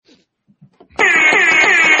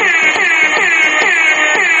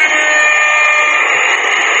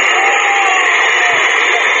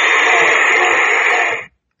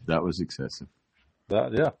was excessive.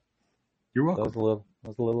 Yeah. You're welcome. That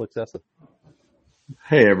was a little excessive.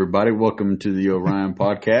 Hey, everybody. Welcome to the Orion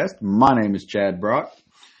podcast. My name is Chad Brock.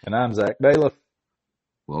 And I'm Zach Bailiff.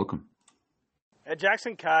 Welcome. At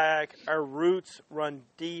Jackson Kayak, our roots run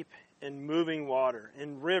deep in moving water,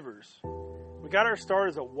 in rivers. We got our start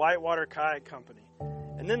as a whitewater kayak company.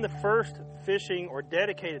 And then the first fishing or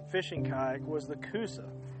dedicated fishing kayak was the Coosa.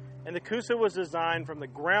 And the Coosa was designed from the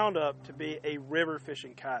ground up to be a river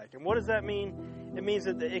fishing kayak. And what does that mean? It means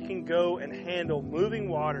that it can go and handle moving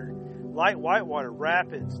water, light whitewater,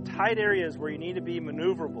 rapids, tight areas where you need to be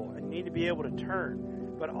maneuverable and need to be able to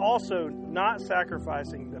turn, but also not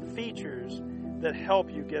sacrificing the features that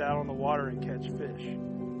help you get out on the water and catch fish.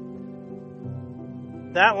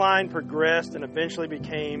 That line progressed and eventually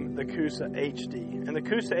became the Coosa HD. And the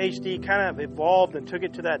Coosa HD kind of evolved and took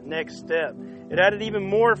it to that next step. It added even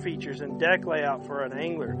more features and deck layout for an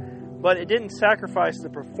angler, but it didn't sacrifice the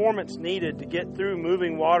performance needed to get through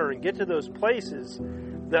moving water and get to those places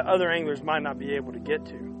that other anglers might not be able to get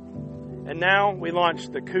to. And now we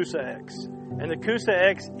launched the Coosa X. And the Coosa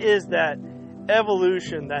X is that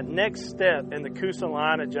evolution, that next step in the Coosa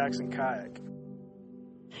line at Jackson Kayak.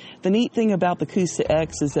 The neat thing about the Coosa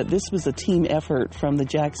X is that this was a team effort from the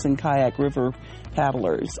Jackson Kayak River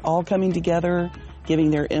paddlers, all coming together,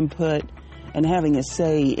 giving their input, and having a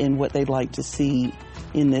say in what they'd like to see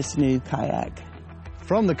in this new kayak.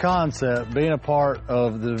 From the concept, being a part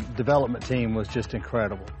of the development team was just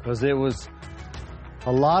incredible because it was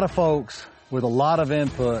a lot of folks with a lot of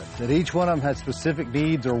input that each one of them had specific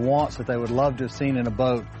needs or wants that they would love to have seen in a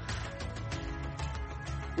boat.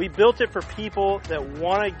 We built it for people that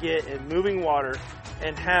want to get in moving water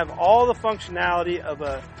and have all the functionality of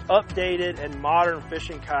a updated and modern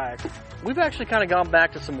fishing kayak. We've actually kind of gone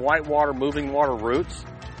back to some whitewater, moving water roots.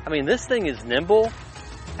 I mean, this thing is nimble.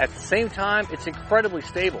 At the same time, it's incredibly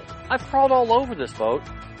stable. I've crawled all over this boat,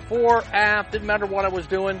 fore, aft, didn't matter what I was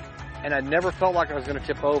doing, and I never felt like I was going to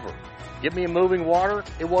tip over. Give me a moving water,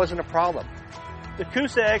 it wasn't a problem. The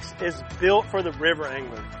Coosa X is built for the river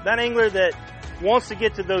angler. That angler that wants to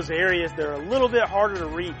get to those areas that are a little bit harder to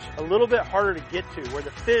reach, a little bit harder to get to, where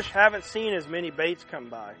the fish haven't seen as many baits come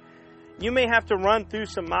by. You may have to run through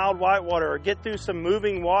some mild whitewater or get through some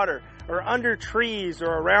moving water or under trees or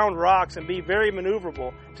around rocks and be very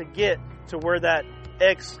maneuverable to get to where that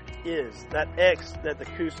X is, that X that the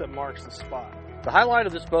Coosa marks the spot. The highlight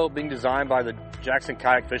of this boat being designed by the Jackson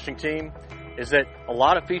Kayak Fishing Team is that a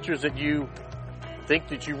lot of features that you think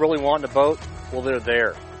that you really want in a boat, well, they're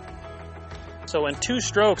there. So in 2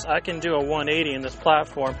 strokes, I can do a 180 in this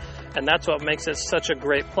platform, and that's what makes it such a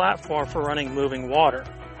great platform for running moving water.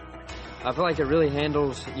 I feel like it really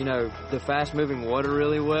handles, the fast-moving water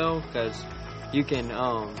really well because you can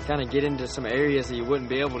kind of get into some areas that you wouldn't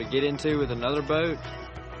be able to get into with another boat.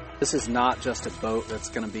 This is not just a boat that's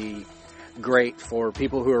going to be great for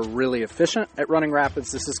people who are really efficient at running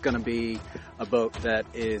rapids. This is going to be a boat that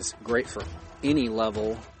is great for any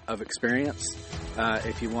level of experience.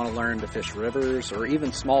 If you want to learn to fish rivers or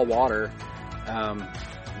even small water,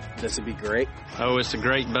 this would be great. Oh, it's a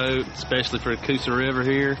great boat, especially for the Coosa River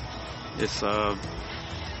here. It's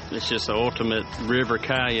just an ultimate river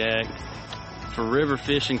kayak. For river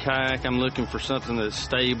fishing kayak, I'm looking for something that's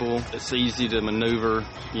stable, it's easy to maneuver,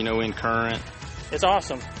 in current. It's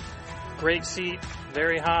awesome. Great seat,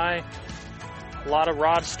 very high, a lot of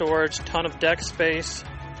rod storage, ton of deck space,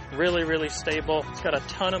 really, really stable. It's got a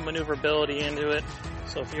ton of maneuverability into it.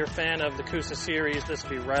 So if you're a fan of the Coosa series, this will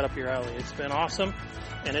be right up your alley. It's been awesome,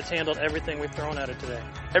 and it's handled everything we've thrown at it today.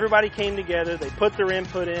 Everybody came together, they put their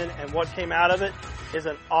input in, and what came out of it is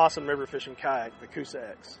an awesome river fishing kayak, the Coosa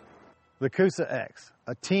X. The Coosa X,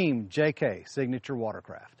 a Team JK signature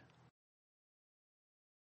watercraft.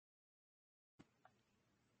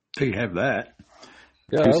 So you have that.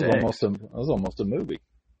 Yeah, that was almost a movie.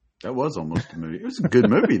 That was almost a movie. It was a good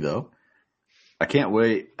movie, though. I can't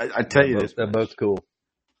wait. I tell you this. That boat's cool.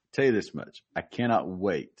 Tell you this much. I cannot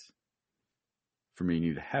wait for me and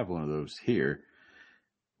you to have one of those here,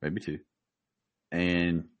 maybe 2,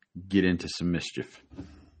 and get into some mischief.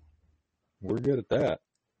 We're good at that.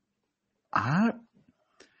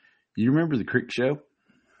 You remember the Creek Show?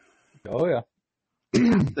 Oh, yeah.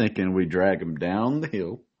 I'm thinking we drag them down the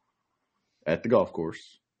hill at the golf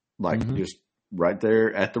course, just right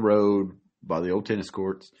there at the road by the old tennis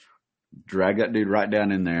courts, drag that dude right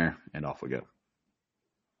down in there, and off we go.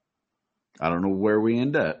 I don't know where we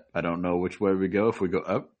end up. I don't know which way we go. If we go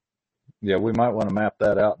up. Yeah, we might want to map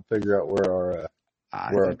that out and figure out where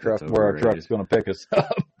our truck's going to pick us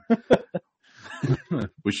up.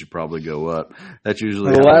 We should probably go up. That's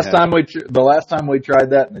usually the last time we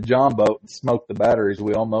tried that in the John boat and smoked the batteries,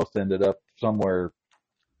 we almost ended up somewhere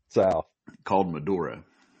south. Called Medora.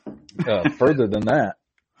 Further than that.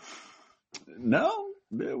 No,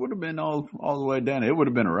 it would have been all the way down. It would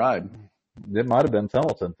have been a ride. It might have been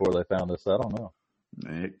Templeton before they found us. I don't know.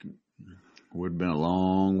 It would have been a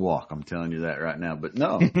long walk. I'm telling you that right now. But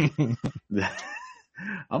no,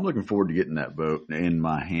 I'm looking forward to getting that boat in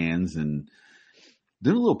my hands and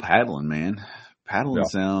doing a little paddling, man. Paddling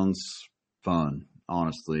sounds fun,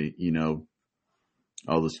 honestly. You know,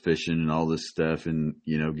 all this fishing and all this stuff and,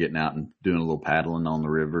 you know, getting out and doing a little paddling on the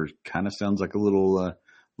river kind of sounds like a little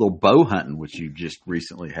bow hunting, which you just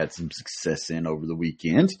recently had some success in over the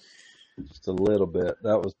weekend. Just a little bit.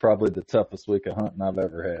 That was probably the toughest week of hunting I've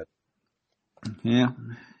ever had. Yeah.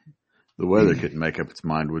 The weather couldn't make up its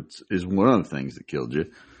mind, which is one of the things that killed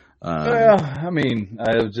you. Well, I mean,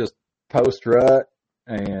 it was just post-rut,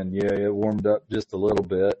 and, yeah, it warmed up just a little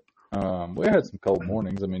bit. We had some cold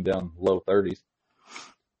mornings, I mean, down low 30s.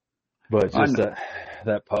 But just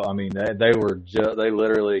they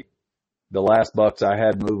literally, the last bucks I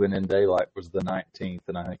had moving in daylight was the 19th,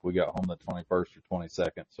 and I think we got home the 21st or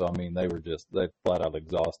 22nd. So, I mean, they flat out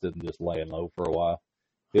exhausted and just laying low for a while.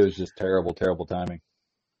 It was just terrible, terrible timing.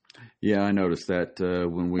 Yeah, I noticed that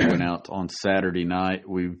when we went out on Saturday night,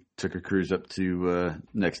 we took a cruise up to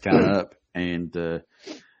next town up and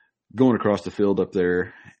going across the field up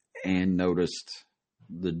there and noticed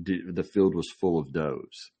the field was full of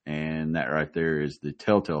does. And that right there is the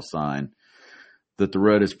telltale sign that the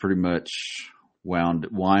rut is pretty much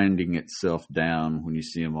winding itself down when you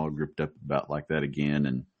see them all grouped up about like that again.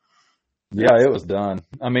 And yeah, it was done.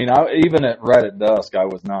 I mean, even right at dusk, I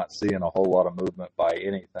was not seeing a whole lot of movement by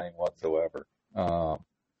anything whatsoever. I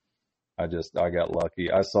got lucky.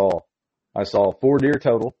 I saw 4 deer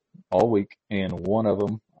total all week, and one of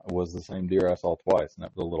them was the same deer I saw twice, and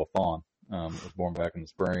that was a little fawn. It was born back in the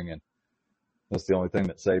spring, and that's the only thing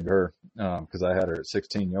that saved her because I had her at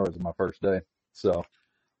 16 yards on my first day. So,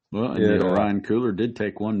 well, and the Orion cooler did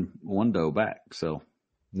take one doe back. So,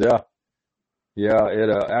 yeah. It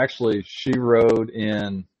actually she rode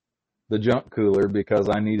in the junk cooler because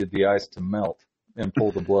I needed the ice to melt and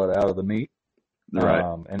pull the blood out of the meat, right?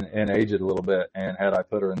 And age it a little bit. And had I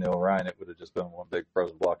put her in the Orion, it would have just been one big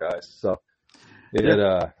frozen block of ice. So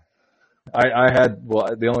I had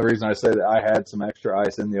the only reason I say that I had some extra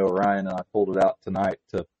ice in the Orion, and I pulled it out tonight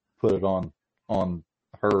to put it on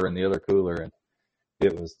her in the other cooler, and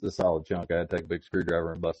it was the solid chunk. I had to take a big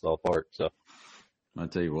screwdriver and bust it all apart. So. I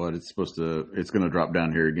tell you what, it's going to drop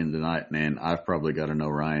down here again tonight, and I've probably got an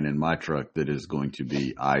Orion in my truck that is going to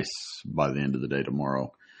be ice by the end of the day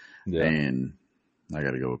tomorrow. Yeah. And I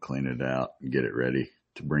got to go clean it out and get it ready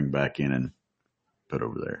to bring back in and put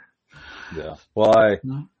over there. Yeah. Well,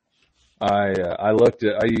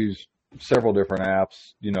 I used several different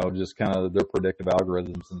apps, you know, just kind of their predictive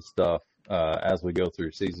algorithms and stuff, as we go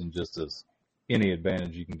through season, just as any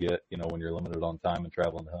advantage you can get, you know, when you're limited on time and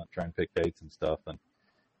traveling to hunt, trying to pick dates and stuff. And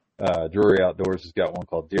Drury Outdoors has got one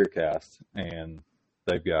called Deercast, and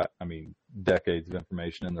they've got, I mean, decades of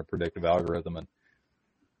information in their predictive algorithm. And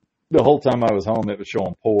the whole time I was home, it was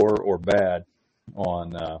showing poor or bad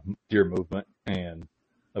on deer movement. And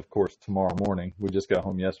of course, tomorrow morning, we just got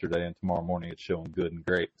home yesterday, and tomorrow morning it's showing good and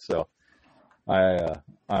great. So I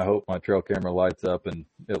hope my trail camera lights up and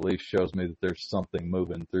at least shows me that there's something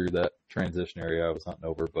moving through that transition area I was hunting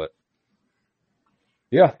over. But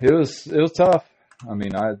yeah, it was tough. I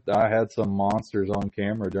mean, I had some monsters on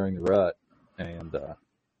camera during the rut, and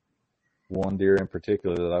one deer in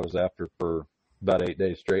particular that I was after for about 8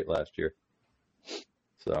 days straight last year.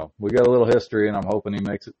 So we got a little history, and I'm hoping he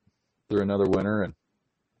makes it through another winter, and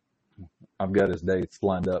I've got his dates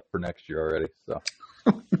lined up for next year already. So.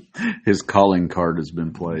 His calling card has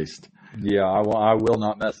been placed. Yeah, I will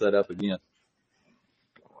not mess that up again.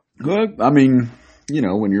 Good. I mean, you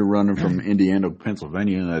know, when you're running from Indiana to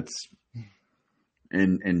Pennsylvania, that's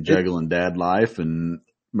and juggling dad life and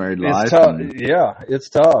married life. It's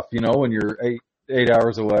tough. You know, when you're eight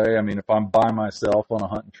hours away. I mean, if I'm by myself on a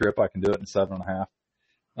hunting trip, I can do it in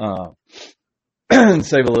 7.5. And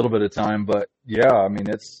save a little bit of time. But yeah, I mean,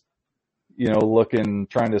 it's, you know,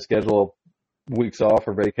 trying to schedule weeks off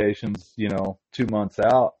or vacations, you know, 2 months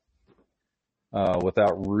out,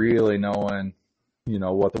 without really knowing, you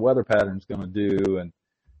know, what the weather pattern's going to do. And,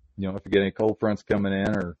 you know, if you get any cold fronts coming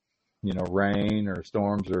in or, you know, rain or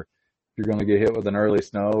storms, or if you're going to get hit with an early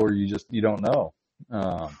snow, or you don't know,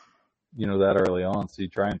 you know, that early on. So you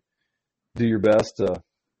try and do your best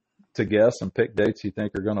to guess and pick dates you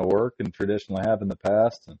think are going to work and traditionally have in the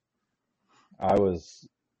past. And I was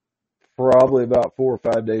probably about 4 or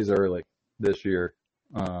 5 days early this year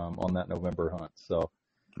on that November hunt. So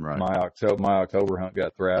Right. my October hunt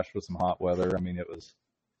got thrashed with some hot weather. I mean, it was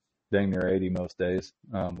dang near 80 most days.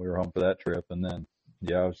 We were home for that trip, and then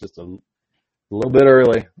I was just a little bit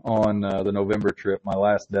early on the November trip. My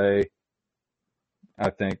last day, I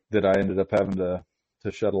think that I ended up having to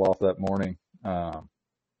shuttle off that morning.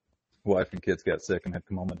 Wife and kids got sick and had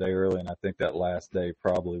come home a day early, and I think that last day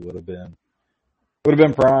probably would have been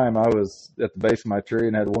prime. I was at the base of my tree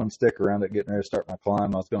and had one stick around it getting ready to start my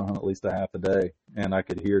climb. I was going to hunt at least a half a day, and I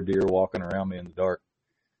could hear deer walking around me in the dark.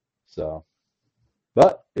 So,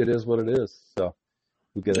 but it is what it is. So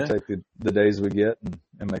we got to take the days we get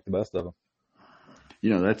and make the best of them.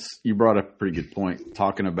 You know, you brought up a pretty good point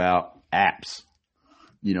talking about apps.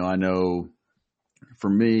 You know, I know for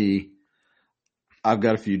me, I've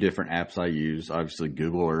got a few different apps I use. Obviously,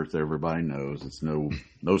 Google Earth, everybody knows. It's no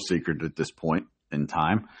secret at this point in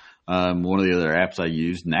time. One of the other apps I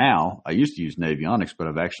use now, I used to use Navionics, but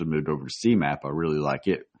I've actually moved over to CMAP. I really like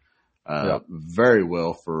it very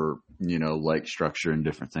well for, lake structure and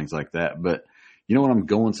different things like that. But, when I'm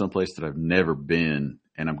going someplace that I've never been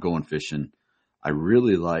and I'm going fishing, I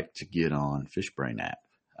really like to get on FishBrain app.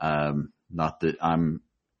 Not that I'm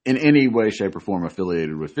in any way, shape, or form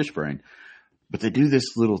affiliated with FishBrain, but they do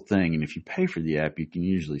this little thing, and if you pay for the app, you can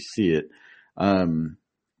usually see it.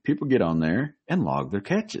 People get on there and log their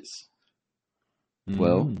catches.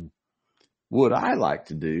 Well, what I like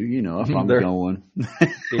to do, if I'm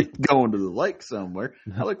going to the lake somewhere,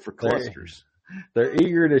 I look for clusters. They're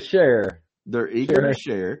eager to share. They're eager to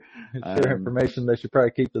share. Share information they should probably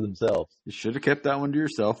keep to themselves. You should have kept that one to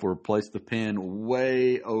yourself or placed the pin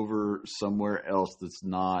way over somewhere else that's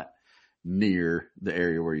not near the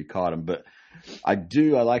area where you caught them. But I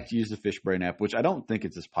like to use the FishBrain app, which I don't think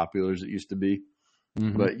it's as popular as it used to be.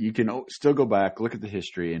 Mm-hmm. But you can still go back, look at the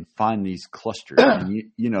history, and find these clusters. And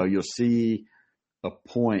you'll see a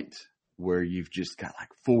point where you've just got like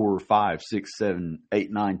 4, 5, 6, 7,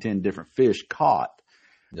 8, 9, 10 different fish caught.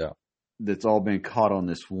 Yeah. That's all been caught on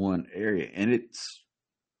this one area. And I'm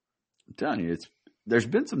telling you, there's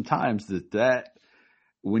been some times that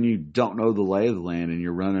when you don't know the lay of the land and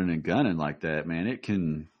you're running and gunning like that, man, it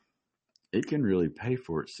can really pay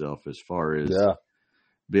for itself as far as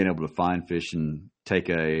being able to find fish and take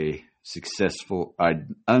a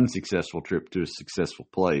unsuccessful trip to a successful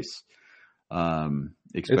place.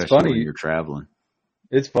 Especially when you're traveling.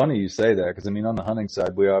 It's funny you say that because, on the hunting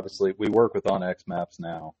side, we work with OnX Maps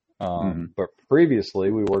now. But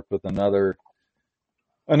previously we worked with another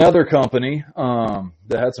company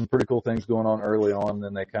that had some pretty cool things going on early on.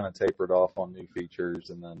 Then they kind of tapered off on new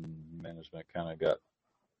features, and then management kind of got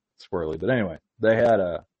squirrely. But anyway, they had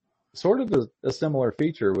a sort of a similar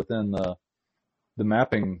feature within the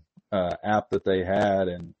mapping app that they had,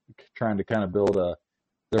 and trying to kind of build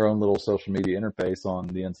their own little social media interface on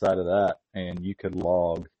the inside of that, and you could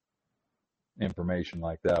log information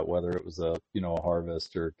like that, whether it was a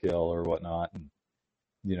harvest or kill or whatnot, and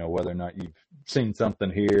whether or not you've seen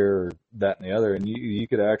something here or that and the other. And you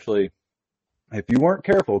could actually, if you weren't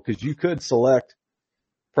careful, because you could select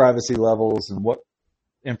privacy levels and what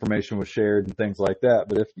information was shared and things like that,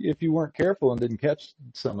 but if you weren't careful and didn't catch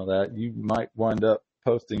some of that, you might wind up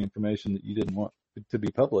posting information that you didn't want to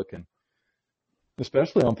be public. And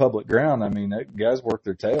especially on public ground, guys work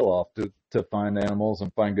their tail off to find animals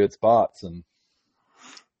and find good spots, and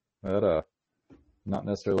that not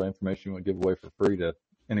necessarily information you would give away for free to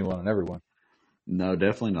anyone and everyone. No,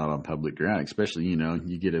 definitely not on public ground. Especially,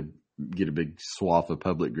 you get a big swath of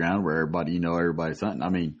public ground where everybody's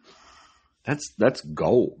hunting. That's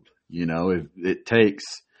gold. It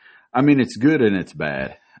takes. It's good and it's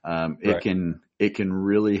bad. It can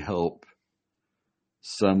really help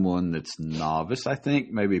someone that's novice, I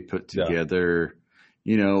think, maybe put together,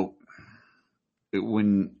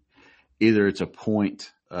 when either it's a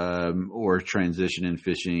point or a transition in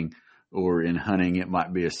fishing, or in hunting, it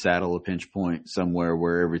might be a saddle, a pinch point somewhere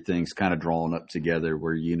where everything's kind of drawn up together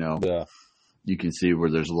where, you can see where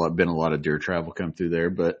there's been a lot of deer travel come through there.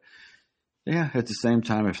 But at the same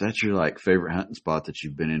time, if that's your favorite hunting spot that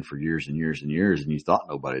you've been in for years and years and years, and you thought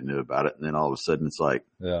nobody knew about it, and then all of a sudden it's like,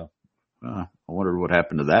 I wonder what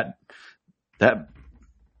happened to that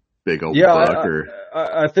big old buck.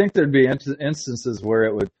 I think there'd be instances where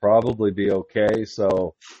it would probably be okay.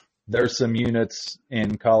 So there's some units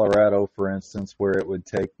in Colorado, for instance, where it would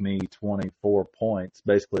take me 24 points,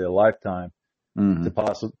 basically a lifetime,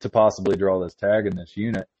 to possibly draw this tag in this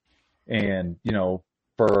unit. And,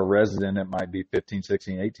 for a resident, it might be 15,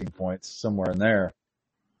 16, 18 points, somewhere in there.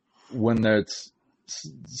 When it's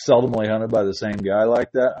seldomly hunted by the same guy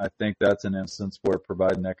like that, I think that's an instance where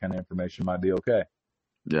providing that kind of information might be okay.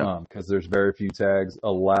 Yeah. Because there's very few tags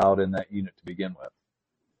allowed in that unit to begin with.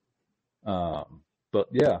 But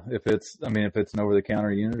yeah, if it's an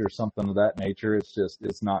over-the-counter unit or something of that nature,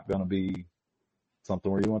 it's not going to be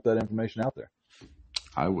something where you want that information out there.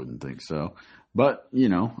 I wouldn't think so. But, a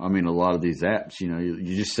lot of these apps,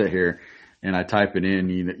 you just sit here and I type it in,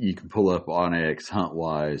 you can pull up Onyx,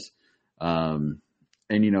 HuntWise, and,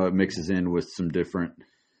 it mixes in with some different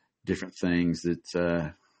things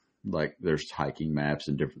that, like there's hiking maps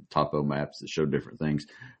and different topo maps that show different things,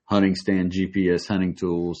 hunting stand, GPS, hunting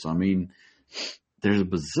tools. I mean, there's a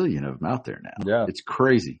bazillion of them out there now. Yeah. It's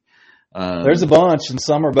crazy. There's a bunch, and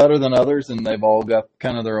some are better than others, and they've all got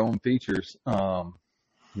kind of their own features.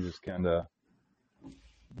 You just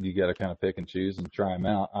you got to kind of pick and choose and try them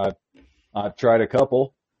out. I've tried a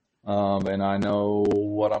couple, and I know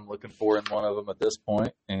what I'm looking for in one of them at this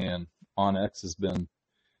point, and Onyx has been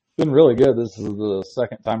really good. This is the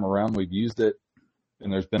second time around we've used it,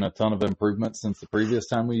 and there's been a ton of improvements since the previous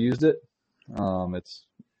time we used it. It's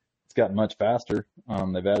gotten much faster.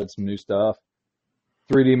 They've added some new stuff.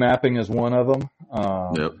 3D mapping is one of them.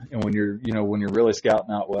 Yep. And when you're really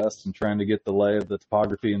scouting out west and trying to get the lay of the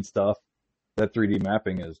topography and stuff, that 3D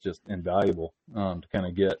mapping is just invaluable to kind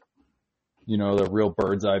of get, the real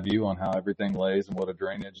bird's eye view on how everything lays and what a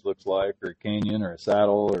drainage looks like, or a canyon or a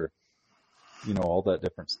saddle, or all that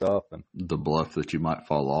different stuff. And the bluff that you might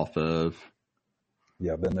fall off of.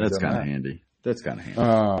 Yeah, I've been there. That's kind of handy.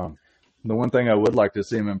 The one thing I would like to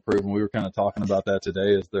see them improve, and we were kind of talking about that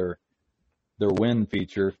today, is their wind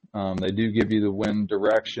feature. They do give you the wind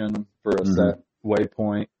direction for a set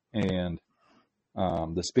waypoint and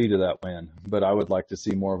the speed of that wind, but I would like to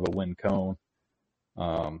see more of a wind cone.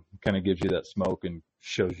 Kind of gives you that smoke and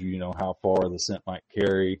shows you, how far the scent might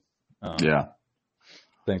carry.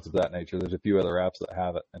 Things of that nature. There's a few other apps that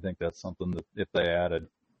have it. I think that's something that if they added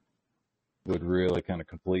would really kind of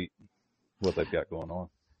complete what they've got going on.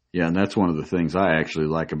 Yeah, and that's one of the things I actually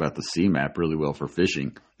like about the C-Map really well for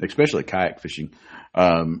fishing, especially kayak fishing,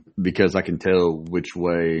 because I can tell which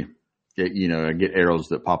way, I get arrows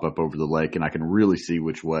that pop up over the lake, and I can really see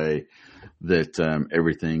which way that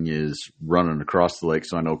everything is running across the lake,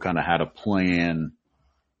 so I know kind of how to plan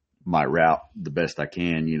my route the best I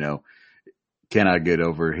can. Can I get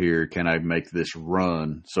over here? Can I make this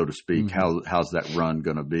run, so to speak? How's that run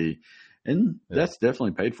going to be? And that's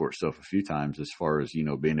definitely paid for itself a few times as far as,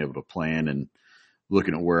 being able to plan and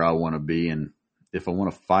looking at where I want to be. And if I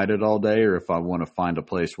want to fight it all day, or if I want to find a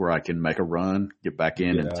place where I can make a run, get back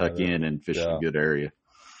in and tuck in and fish a good area.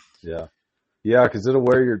 Yeah. Yeah. Cause it'll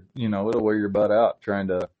wear your butt out trying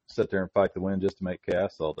to sit there and fight the wind just to make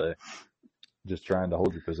casts all day. Just trying to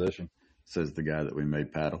hold your position. Says the guy that we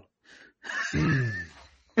made paddle. Yeah.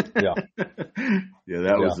 Yeah.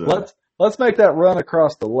 That was Let's make that run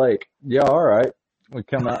across the lake. Yeah, all right. We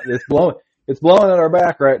come out. It's blowing at our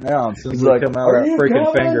back right now. And as soon as we come out of that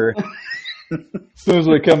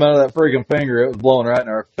freaking finger, it was blowing right in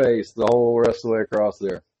our face the whole rest of the way across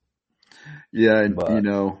there. Yeah, and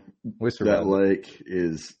we survived.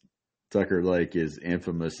 Tucker Lake is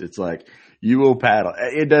infamous. It's like you will paddle.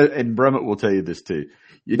 It does, and Brummett will tell you this too.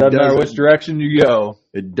 It doesn't matter which direction you go.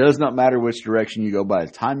 It does not matter which direction you go. By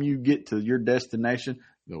the time you get to your destination,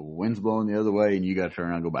 the wind's blowing the other way, and you got to turn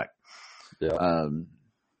around and go back.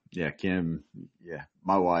 Yeah. Kim. Yeah,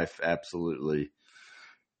 my wife absolutely.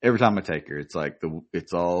 Every time I take her, it's like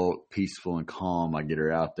it's all peaceful and calm. I get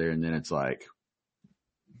her out there, and then it's like,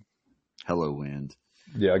 hello, wind.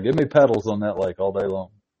 Yeah, give me pedals on that lake all day long.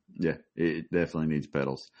 Yeah, it definitely needs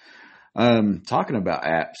pedals. Talking about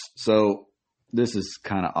apps, so this is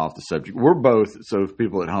kind of off the subject. We're both, so if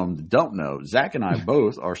people at home don't know, Zach and I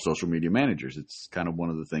both are social media managers. It's kind of one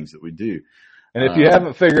of the things that we do. And if you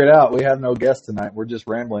haven't figured it out, we have no guest tonight. We're just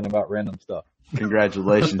rambling about random stuff.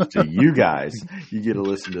 Congratulations to you guys. You get to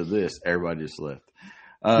listen to this. Everybody just left.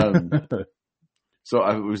 So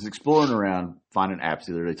I was exploring around, finding apps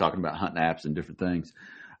the other day, talking about hunting apps and different things.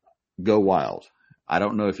 Go Wild. I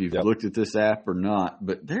don't know if you've looked at this app or not,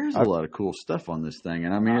 but there's a lot of cool stuff on this thing.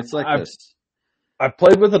 And I mean, it's like this. I've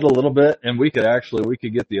played with it a little bit, and we could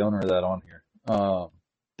get the owner of that on here.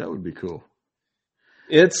 That would be cool.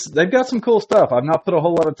 They've got some cool stuff. I've not put a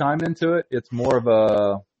whole lot of time into it. It's more of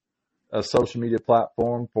a social media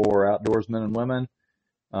platform for outdoorsmen and women.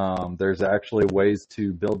 There's actually ways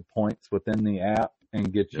to build points within the app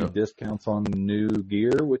and get you discounts on new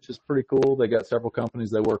gear, which is pretty cool. They got several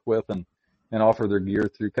companies they work with and offer their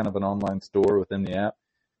gear through kind of an online store within the app.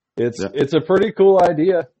 It's a pretty cool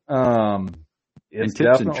idea. It's and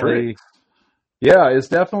tips and tricks. Yeah, it's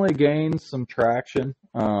definitely gained some traction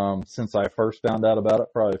since I first found out about it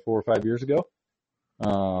probably 4 or 5 years ago.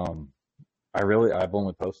 I've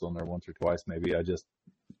only posted on there once or twice maybe.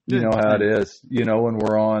 You know how it is. You know, when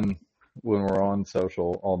we're on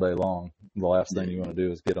social all day long, the last thing you want to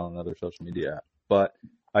do is get on another social media app. But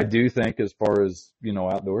I do think as far as,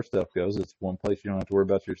 outdoor stuff goes, it's one place you don't have to worry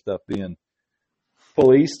about your stuff being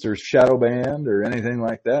policed or shadow banned or anything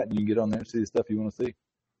like that. You can get on there and see the stuff you want to see.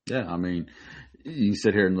 Yeah, I mean, you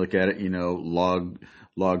sit here and look at it,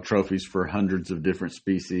 log trophies for hundreds of different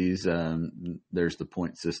species. There's the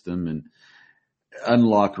point system and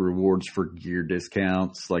unlock rewards for gear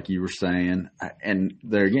discounts, like you were saying. And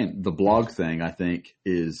there again, the blog thing, I think,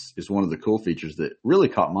 is one of the cool features that really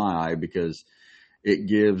caught my eye because it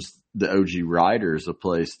gives the OG riders a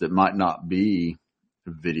place that might not be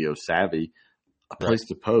video savvy, a place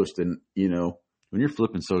to post. And, when you're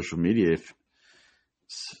flipping social media,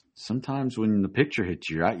 sometimes when the picture hits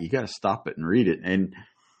you, right, you got to stop it and read it. And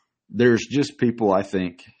there's just people, I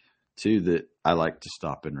think, too, that I like to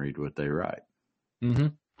stop and read what they write. Mm-hmm.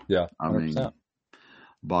 Yeah, 100%. I mean,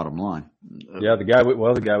 bottom line. Yeah, the guy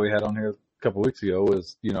we had on here a couple of weeks ago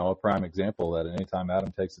was, a prime example that anytime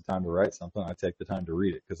Adam takes the time to write something, I take the time to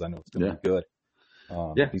read it because I know it's going to be good.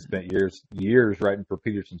 He spent years writing for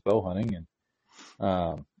Peterson's Bow Hunting,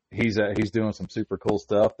 and he's doing some super cool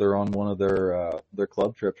stuff. They're on one of their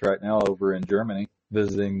club trips right now over in Germany,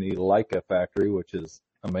 visiting the Leica factory, which is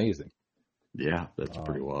amazing. Yeah, that's a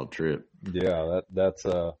pretty wild trip. Yeah, that's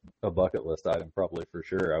a bucket list item probably for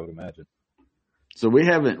sure, I would imagine. So we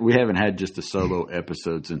haven't had just a solo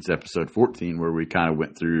episode since episode 14 where we kind of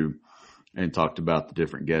went through and talked about the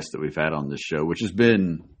different guests that we've had on this show, which has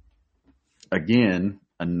been, again,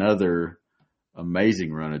 another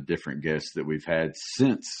amazing run of different guests that we've had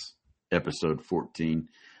since episode 14.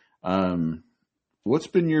 What's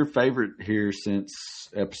been your favorite here since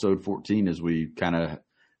episode 14 as we kind of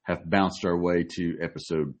have bounced our way to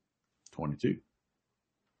episode 22?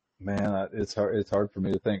 Man, it's hard for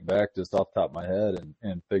me to think back just off the top of my head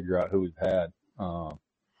and figure out who we've had.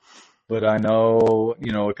 But I know,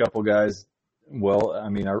 a couple guys. Well, I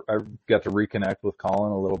mean, I got to reconnect with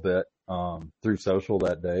Colin a little bit through social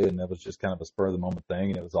that day, and that was just kind of a spur of the moment thing.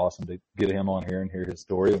 And it was awesome to get him on here and hear his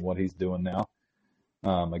story and what he's doing now.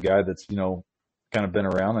 A guy that's kind of been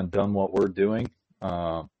around and done what we're doing,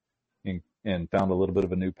 and found a little bit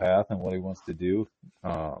of a new path and what he wants to do.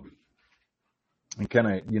 And kind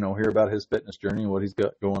of, hear about his fitness journey and what he's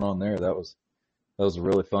got going on there. That was a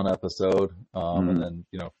really fun episode. And then,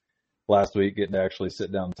 last week getting to actually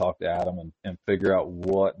sit down and talk to Adam and figure out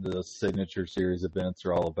what the Signature Series events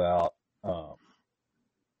are all about.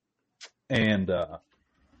 And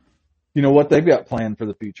what they've got planned for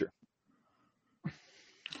the future.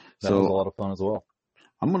 That was a lot of fun as well.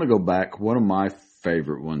 I'm going to go back. One of my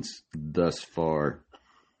favorite ones thus far,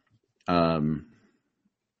 from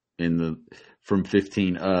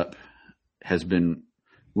 15 up, has been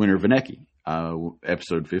Winter Vanecki,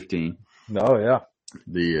 episode 15. Oh yeah,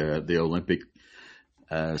 the Olympic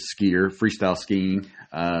skier, freestyle skiing.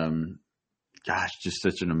 Gosh, just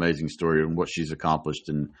such an amazing story and what she's accomplished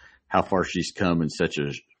and how far she's come in such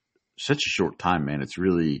a short time. Man, it's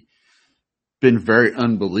really been very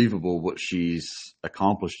unbelievable what she's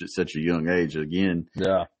accomplished at such a young age. Again,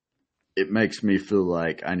 it makes me feel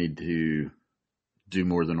like I need to do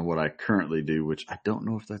more than what I currently do, which I don't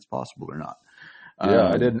know if that's possible or not.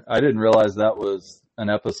 Yeah, I didn't realize that was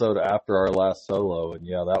an episode after our last solo, and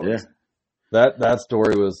that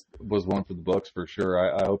story was one for the books for sure.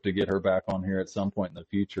 I hope to get her back on here at some point in the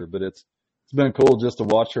future, but it's been cool just to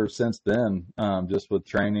watch her since then, just with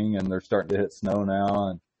training, and they're starting to hit snow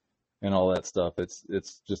now and all that stuff. It's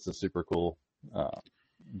just a super cool,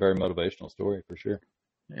 very motivational story for sure.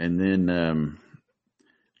 And then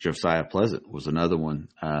Josiah Pleasant was another one.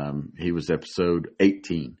 He was episode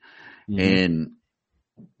 18. Mm-hmm. And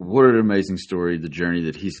what an amazing story, the journey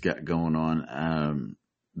that he's got going on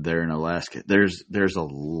there in Alaska. There's a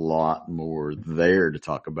lot more there to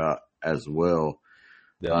talk about as well.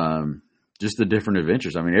 Yeah. Just the different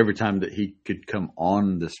adventures. I mean, every time that he could come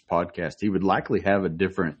on this podcast, he would likely have a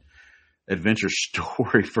different adventure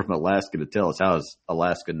story from Alaska to tell us. How is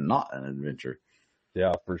Alaska not an adventure?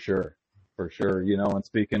 Yeah, for sure. For sure. And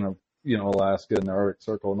speaking of, Alaska and the Arctic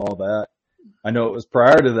Circle and all that, I know it was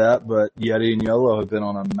prior to that, but Yeti and YOLO have been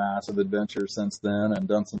on a massive adventure since then and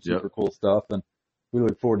done some super cool stuff. And we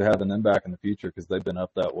look forward to having them back in the future because they've been up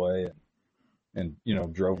that way and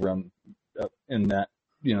drove around in that,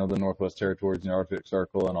 the Northwest Territories and the Arctic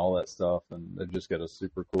Circle and all that stuff. And they've just got a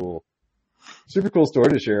super cool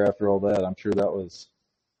story to share after all that. I'm sure that was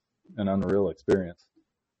an unreal experience.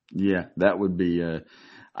 Yeah, that would be,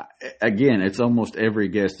 again, it's almost every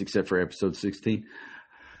guest except for episode 16,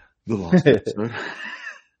 the lost episode.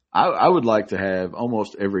 I would like to have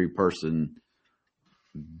almost every person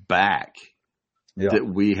back that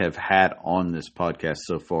we have had on this podcast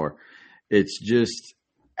so far. It's just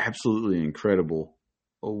absolutely incredible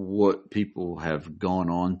what people have gone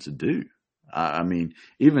on to do. I mean,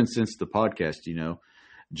 even since the podcast,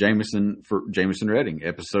 Jameson Redding,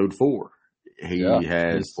 episode 4, he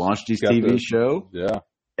has launched his TV show. Yeah.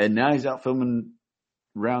 And now he's out filming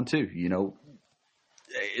round 2.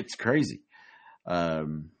 It's crazy.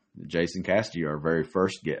 Jason Cassidy, our very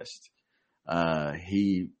first guest,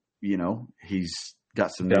 he's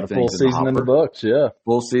got some new things. Full season in the books,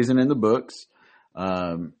 full season in the books,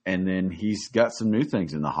 and then he's got some new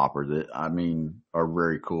things in the hopper that are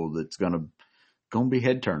very cool. That's gonna be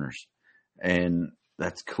head turners, and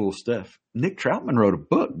that's cool stuff. Nick Troutman wrote a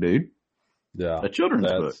book, dude. Yeah, a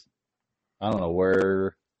children's book. I don't know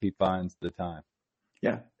where he finds the time.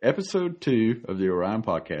 Yeah, episode 2 of the Orion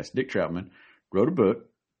podcast. Nick Troutman wrote a book.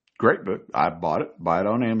 Great book. I bought it. Buy it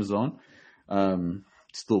on Amazon.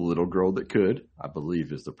 It's The Little Girl That Could, I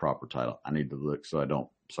believe is the proper title. I need to look so I don't.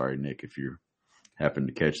 Sorry, Nick, if you happen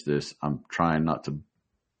to catch this. I'm trying not to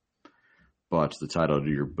botch the title of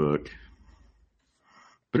your book.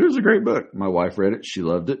 But it was a great book. My wife read it. She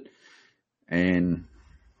loved it. And,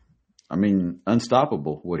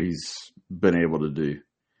 unstoppable what he's been able to do.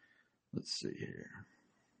 Let's see here.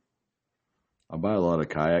 I buy a lot of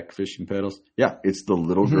kayak fishing pedals. Yeah, it's The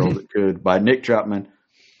Little Girl That Could by Nick Troutman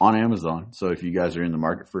on Amazon. So if you guys are in the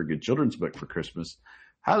market for a good children's book for Christmas,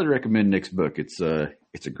 highly recommend Nick's book. It's a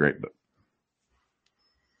great book.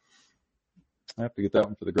 I have to get that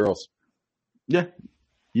one for the girls. Yeah,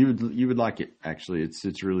 you would like it. Actually,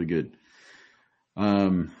 it's really good.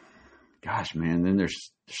 Gosh, man, then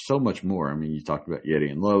there's so much more. You talked about Yeti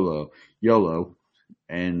and YOLO,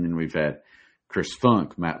 and then we've had Chris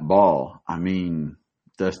Funk, Matt Ball,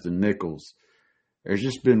 Dustin Nichols. There's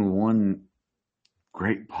just been one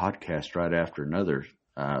great podcast right after another.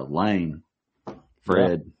 Lane,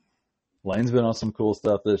 Fred. Yeah. Lane's been on some cool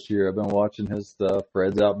stuff this year. I've been watching his stuff.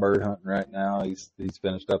 Fred's out bird hunting right now. He's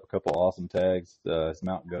finished up a couple awesome tags. His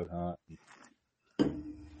mountain goat hunt.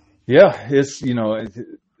 Yeah, it's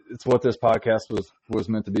what this podcast was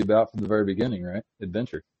meant to be about from the very beginning, right?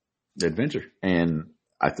 Adventure. And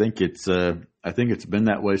I think it's been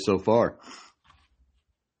that way so far.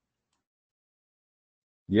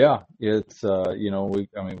 Yeah, it's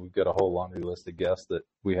we've got a whole laundry list of guests that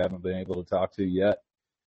we haven't been able to talk to yet.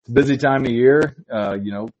 It's a busy time of year,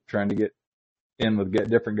 trying to get in with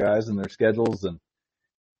different guys and their schedules and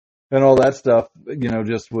all that stuff,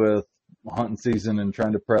 just with hunting season and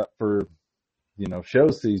trying to prep for, show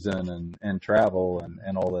season and travel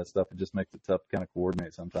and all that stuff. It just makes it tough to kind of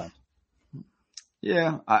coordinate sometimes.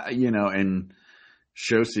 Yeah. And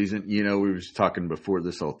show season, we were talking before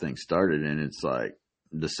this whole thing started, and it's like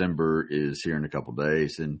December is here in a couple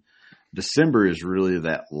days, and December is really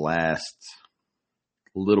that last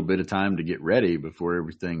little bit of time to get ready before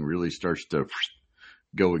everything really starts to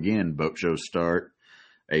go again. Boat shows start,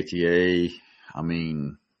 ATA.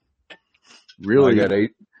 Really, I got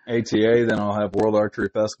ATA. Then I'll have World Archery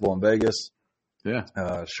Festival in Vegas. Yeah.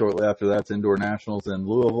 Shortly after that's Indoor Nationals in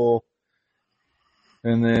Louisville.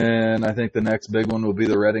 And then I think the next big one will be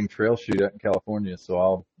the Redding Trail Shoot out in California.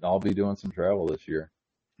 So I'll be doing some travel this year.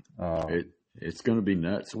 It's going to be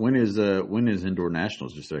nuts. When is Indoor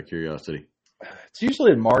Nationals? Just out of curiosity. It's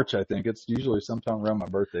usually in March, I think. It's usually sometime around my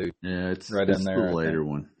birthday. Yeah, it's right in there. The later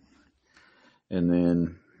one. And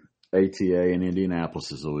then ATA in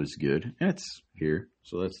Indianapolis is always good. It's here,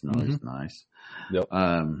 so that's nice. Yep.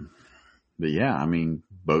 But yeah,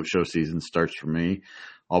 boat show season starts for me.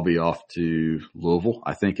 I'll be off to Louisville,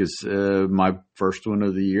 I think is my first one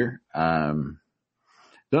of the year. Don't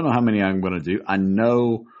know how many I'm going to do. I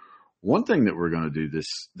know one thing that we're going to do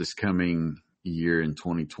this coming year in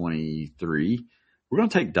 2023, we're going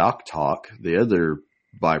to take Doc Talk, the other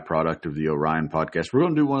byproduct of the Orion podcast. We're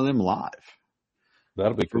going to do one of them live.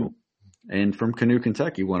 That'll be cool. And from Canoe,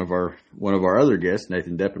 Kentucky, one of our other guests,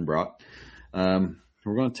 Nathan Deppenbrock,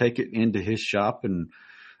 we're going to take it into his shop, and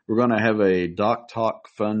we're going to have a Doc Talk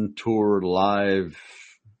Fun Tour live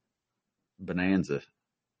bonanza,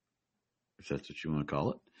 if that's what you want to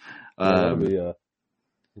call it.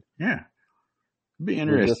 Yeah. It'd be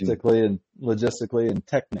interesting. Logistically and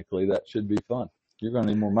technically, that should be fun. You're going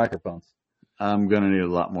to need more microphones. I'm going to need a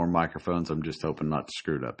lot more microphones. I'm just hoping not to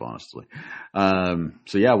screw it up, honestly.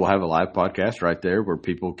 So yeah, we'll have a live podcast right there where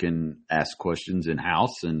people can ask questions in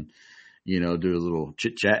house and do a little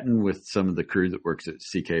chit chatting with some of the crew that works at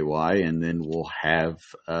CKY, and then we'll have,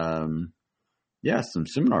 some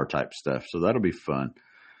seminar type stuff. So that'll be fun.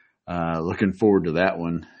 Looking forward to that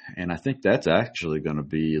one. And I think that's actually going to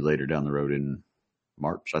be later down the road in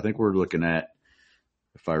March. I think we're looking at,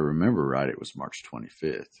 if I remember right, it was March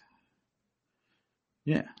 25th.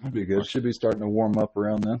 Yeah. That'd be good. It should be starting to warm up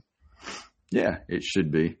around then. Yeah, it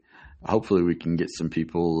should be. Hopefully we can get some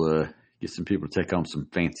people to take on some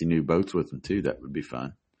fancy new boats with them too. That would be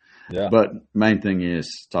fun. Yeah. But main thing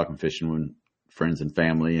is talking fishing with friends and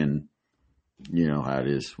family, and you know how it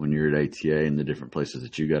is when you're at ATA and the different places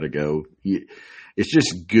that you got to go. It's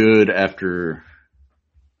just good after,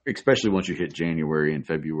 especially once you hit January and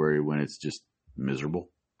February when it's just miserable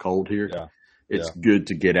cold here. Yeah. It's good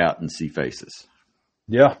to get out and see faces.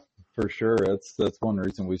 Yeah, for sure. That's one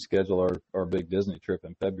reason we schedule our big Disney trip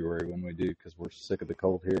in February when we do, because we're sick of the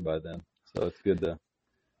cold here by then. So it's good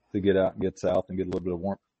to get out and get south and get a little bit of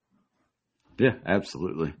warmth. Yeah,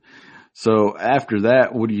 absolutely. So after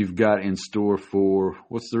that, what do you've got in store for,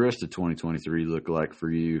 what's the rest of 2023 look like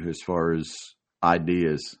for you as far as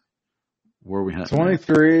ideas? Where are we hunting?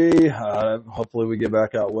 23, hopefully we get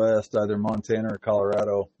back out west, either Montana or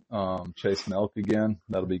Colorado, chasing elk again.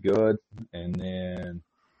 That'll be good. And then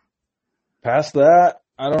past that,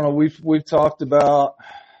 I don't know, we've talked about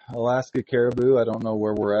Alaska caribou. I don't know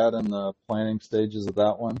where we're at in the planning stages of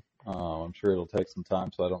that one. I'm sure it'll take some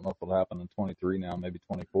time, so I don't know if it'll happen in 23 now, maybe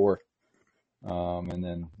 24. And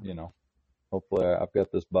then, hopefully I've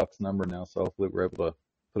got this buck's number now, so hopefully we're able to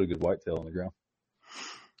put a good whitetail on the ground.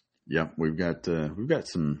 Yeah, we've got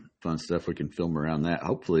some fun stuff we can film around that.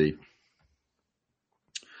 Hopefully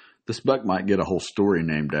this buck might get a whole story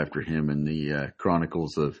named after him in the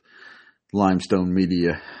Chronicles of Limestone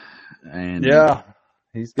Media. And yeah,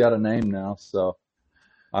 he's got a name now, so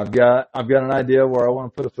I've got an idea where I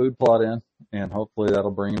want to put a food plot in, and hopefully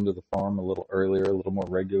that'll bring him to the farm a little earlier, a little more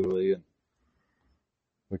regularly, and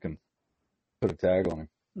we can put a tag on him.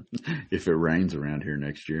 If it rains around here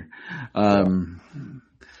next year.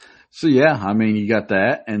 So yeah, I mean, you got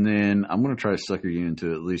that, and then I'm going to try to sucker you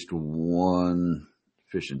into at least one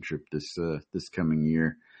fishing trip this coming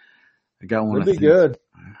year. I got one. That'd be good.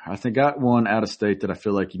 I think I got one out of state that I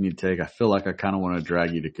feel like you need to take. I feel like I kind of want to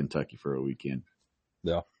drag you to Kentucky for a weekend.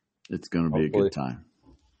 Yeah. It's going to be a good time.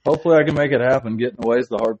 Hopefully I can make it happen. Getting away is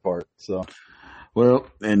the hard part. So, well,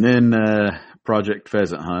 and then Project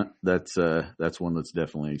Pheasant Hunt. That's one that's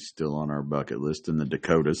definitely still on our bucket list in the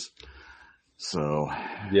Dakotas. So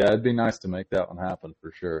yeah, it'd be nice to make that one happen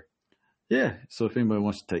for sure. Yeah. So if anybody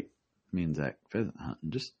wants to take me and Zach pheasant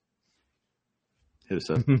hunting, just hit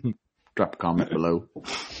us up. Drop a comment below.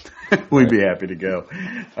 We'd be happy to go.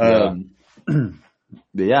 But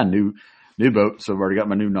yeah, new boat. So I've already got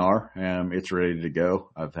my new NAR. It's ready to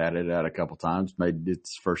go. I've had it out a couple times, made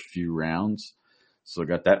its first few rounds. So I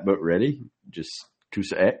got that boat ready. Just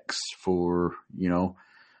Coosa X for,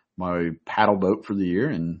 my paddle boat for the year.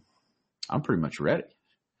 And I'm pretty much ready.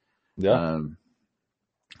 Yeah.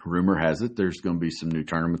 Rumor has it there's going to be some new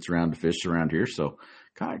tournaments around to fish around here. So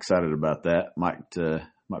kind of excited about that.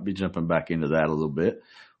 Might be jumping back into that a little bit,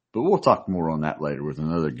 but we'll talk more on that later with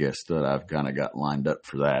another guest that I've kind of got lined up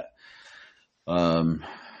for that.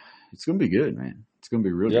 It's going to be good, man. It's going to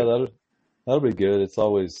be really good. Yeah, that'll be good. It's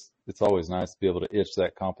always nice to be able to itch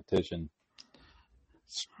that competition,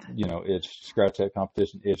 scratch that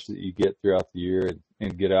competition itch that you get throughout the year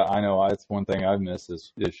and get out. I know it's one thing I've missed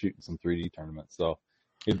is shooting some 3D tournaments. So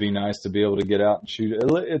it'd be nice to be able to get out and shoot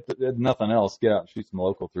if nothing else, get out and shoot some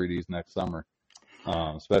local 3Ds next summer.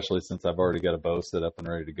 Especially since I've already got a bow set up and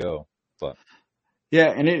ready to go. But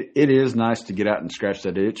yeah, and it is nice to get out and scratch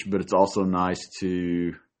that itch, but it's also nice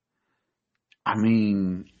to,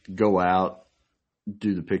 go out,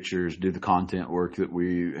 do the pictures, do the content work that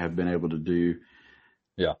we have been able to do.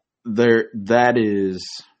 Yeah. That is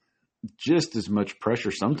just as much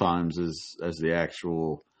pressure sometimes as the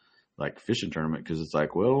actual fishing tournament, because it's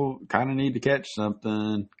well, kind of need to catch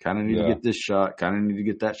something, kind of need to get this shot, kind of need to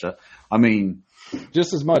get that shot.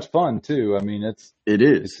 Just as much fun too. It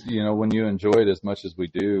is. When you enjoy it as much as we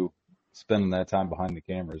do, spending that time behind the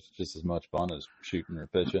camera is just as much fun as shooting or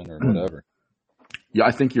fishing or whatever. Yeah,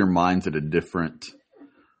 I think your mind's at a different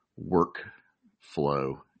work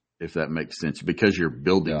flow, if that makes sense, because you're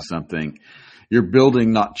building something. You're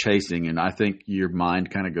building, not chasing, and I think your mind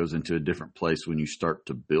kind of goes into a different place when you start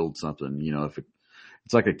to build something. If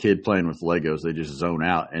it's like a kid playing with Legos, they just zone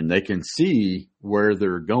out and they can see where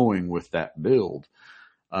they're going with that build.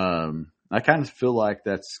 I kind of feel like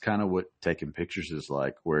that's kind of what taking pictures is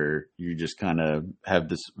like, where you just kind of have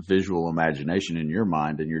this visual imagination in your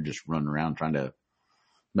mind and you're just running around trying to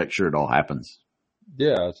make sure it all happens.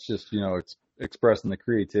 Yeah, it's just, expressing the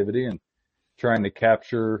creativity and trying to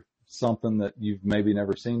capture something that you've maybe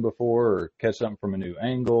never seen before, or catch something from a new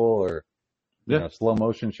angle, or, slow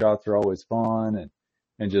motion shots are always fun,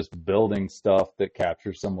 and just building stuff that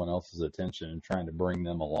captures someone else's attention and trying to bring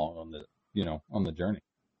them along on the journey.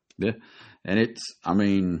 Yeah.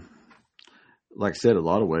 And like I said, a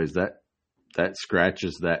lot of ways that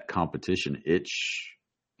scratches that competition itch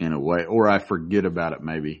in a way, or I forget about it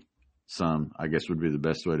maybe some, I guess would be the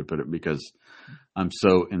best way to put it, because I'm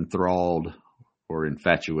so enthralled or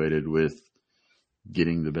infatuated with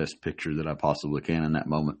getting the best picture that I possibly can in that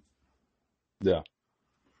moment. Yeah.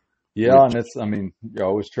 Yeah. And you're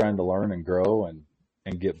always trying to learn and grow and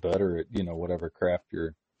get better at, whatever craft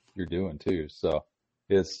you're doing too. So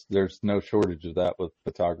there's no shortage of that with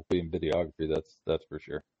photography and videography. That's for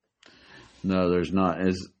sure. No, there's not.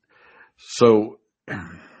 So,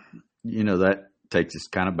 that takes us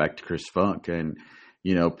kind of back to Chris Funk, and,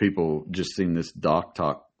 people just seen this Doc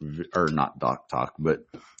Talk, or not Doc Talk, but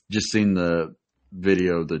just seen the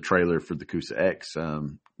video, the trailer for the Coosa X,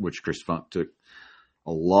 which Chris Funk took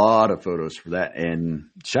a lot of photos for that. And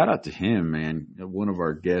shout out to him, man. One of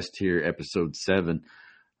our guests here, episode 7,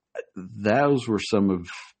 those were some of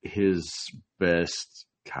his best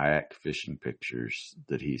kayak fishing pictures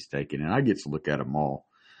that he's taken. And I get to look at them all.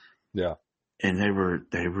 Yeah. And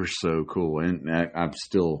they were so cool. And I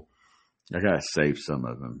gotta save some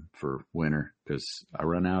of them for winter because I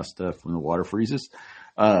run out of stuff when the water freezes.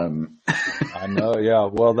 I know. Yeah.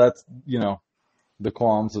 Well, that's, the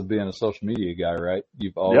qualms of being a social media guy, right?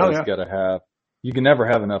 You've always got to you can never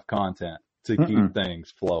have enough content to keep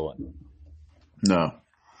things flowing. No.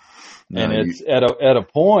 And it's at a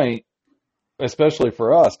point, especially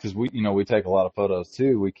for us, because we take a lot of photos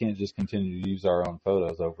too. We can't just continue to use our own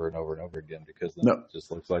photos over and over and over again, because then it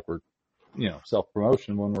just looks like we're,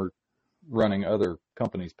 self-promotion when we're running other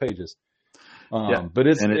companies' pages. But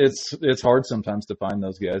it's hard sometimes to find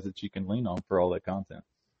those guys that you can lean on for all that content.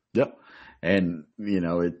 Yep. And,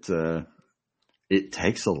 it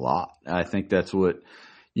takes a lot. I think that's what,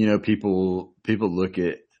 people look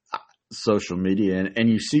at social media, and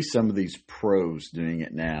you see some of these pros doing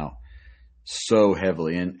it now so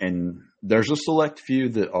heavily. And there's a select few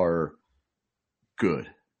that are good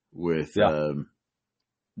with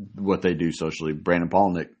what they do socially. Brandon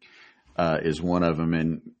Polnick is one of them,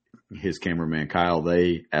 and his cameraman Kyle,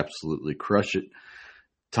 they absolutely crush it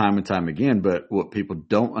time and time again. But what people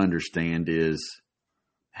don't understand is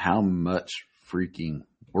how much freaking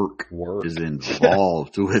work. is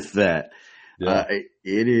involved with that. Yeah.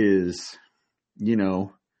 It is, you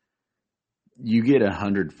get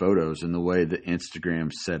 100 photos, and the way that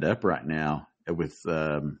Instagram's set up right now with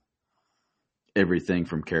everything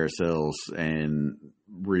from carousels and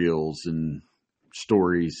reels and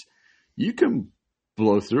stories, you can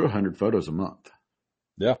blow through 100 photos a month.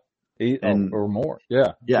 Yeah. Or more.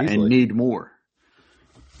 Yeah. Yeah. Easily. And need more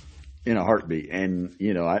in a heartbeat. And,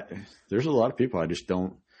 there's a lot of people I just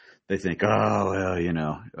don't, they think, oh, well,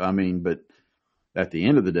 but at the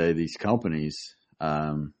end of the day, these companies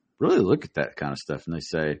really look at that kind of stuff, and they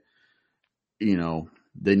say,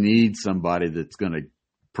 they need somebody that's going to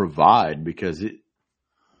provide, because it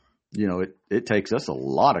takes us a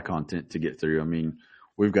lot of content to get through. I mean,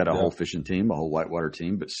 we've got a whole fishing team, a whole whitewater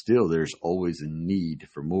team, but still there's always a need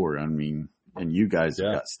for more. I mean, and you guys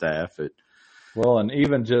have got staff at. Well, and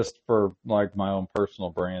even just for like my own personal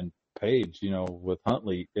brand page, with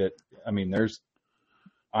Huntley,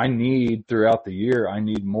 I need throughout the year, I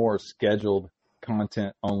need more scheduled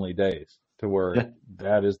content only days, to where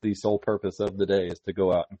that is the sole purpose of the day, is to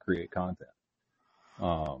go out and create content.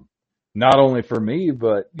 Not only for me,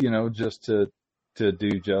 but, just to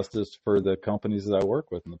do justice for the companies that I work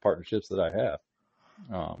with and the partnerships that I have.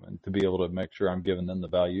 And to be able to make sure I'm giving them the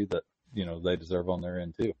value that, they deserve on their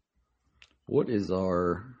end too. What is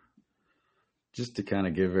just to kind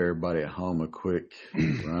of give everybody at home a quick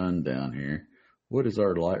rundown here, what is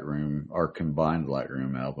our combined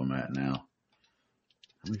Lightroom album at now?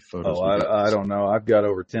 How many photos? I don't know. I've got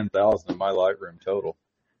over 10,000 in my Lightroom total.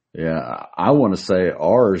 Yeah, I want to say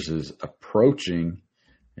ours is approaching,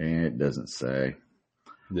 and it doesn't say.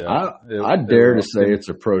 Yeah, I dare to say it's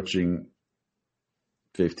approaching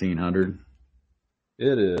 1,500.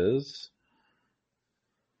 It is.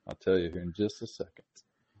 I'll tell you here in just a second.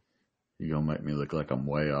 You're going to make me look like I'm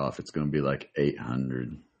way off. It's going to be like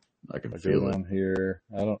 800. I can feel it. Here.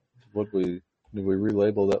 Did we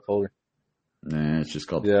relabel that folder? Nah, it's just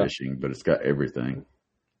called Fishing, but it's got everything.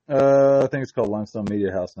 I think it's called Limestone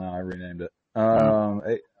Media House now. I renamed it.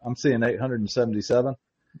 I'm seeing 877,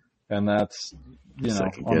 and that's,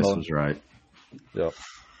 second guess was right. Yep.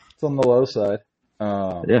 It's on the low side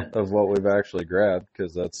Yeah. of what we've actually grabbed,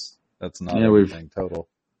 because that's not Yeah, everything total.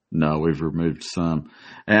 No, we've removed some.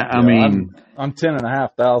 I Yeah, mean, I'm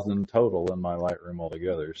 10,500 total in my Lightroom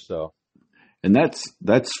altogether. So, and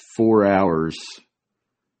that's 4 hours,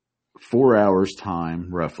 4 hours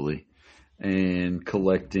time roughly, and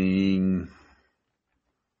collecting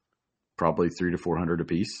probably 300 to 400 a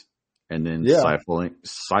piece, and then yeah,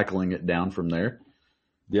 cycling it down from there.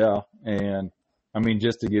 yeah. And I mean,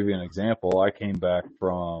 just to give you an example, I came back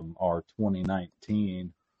from our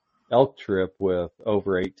 2019 elk trip with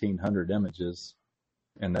over 1,800 images,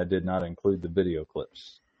 and that did not include the video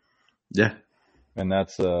clips. Yeah. And that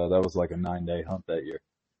was like a 9-day hunt that year.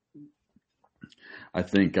 I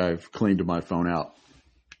think I've cleaned my phone out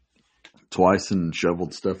twice and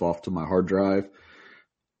shoveled stuff off to my hard drive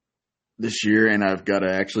this year, and I've got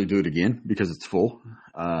to actually do it again because it's full.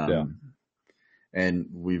 Yeah. And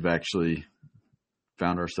we've actually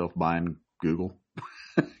found ourselves buying Google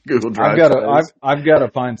Drive. I've got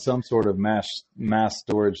to find some sort of mass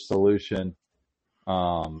storage solution.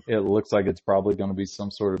 It looks like it's probably going to be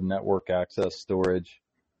some sort of network access storage.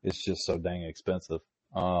 It's just so dang expensive.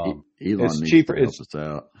 Elon it's needs cheaper. to help us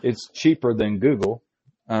out. It's cheaper than Google.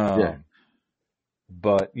 Yeah.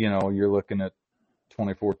 But you're looking at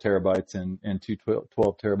 24 terabytes and two 12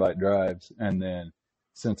 terabyte drives. And then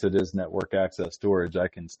since it is network access storage, I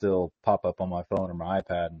can still pop up on my phone or my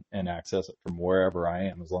iPad and access it from wherever I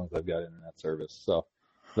am, as long as I've got internet service. So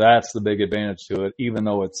that's the big advantage to it. Even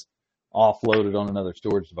though it's offloaded on another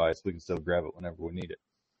storage device, we can still grab it whenever we need it.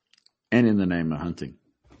 And in the name of hunting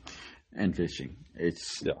and fishing,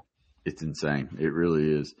 it's insane. It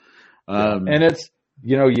really is. And it's,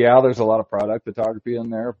 there's a lot of product photography in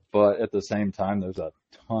there, but at the same time, there's a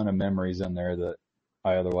ton of memories in there that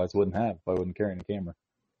I otherwise wouldn't have if I wouldn't carry any camera.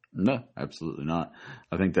 No, absolutely not.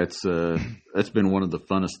 I think that's been one of the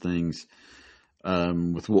funnest things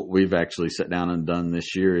with what we've actually sat down and done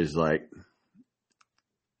this year is like,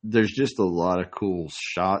 there's just a lot of cool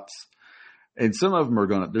shots, and some of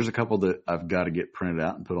them there's a couple that I've got to get printed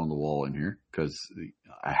out and put on the wall in here because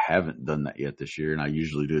I haven't done that yet this year, and I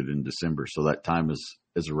usually do it in December. So that time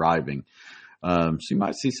is arriving. So you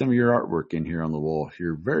might see some of your artwork in here on the wall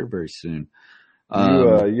here very, very soon.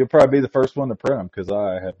 You'll probably be the first one to print them because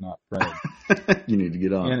I have not printed. You need to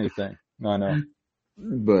get on anything. I know.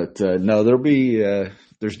 But no, there'll be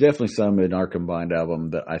there's definitely some in our combined album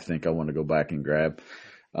that I think I want to go back and grab.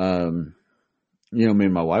 Me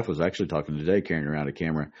and my wife was actually talking today, carrying around a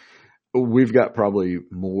camera. We've got probably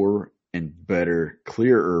more and better,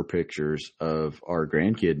 clearer pictures of our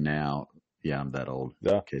grandkid now. Yeah, I'm that old.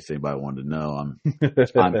 Yeah. In case anybody wanted to know,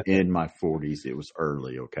 I'm in my 40s. It was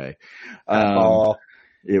early. Okay.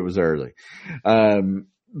 It was early.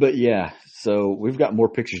 But yeah, so we've got more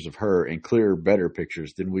pictures of her and clearer, better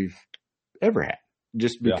pictures than we've ever had,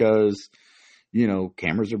 just because,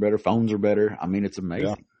 cameras are better, phones are better. I mean, it's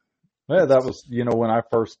amazing. Yeah, that was, when I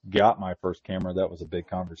first got my first camera, that was a big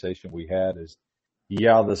conversation we had is,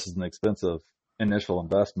 this is an expensive initial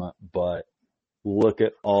investment, but look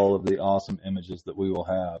at all of the awesome images that we will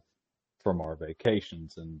have from our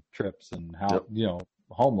vacations and trips and how,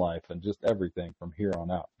 home life and just everything from here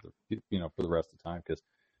on out, for the rest of the time. Because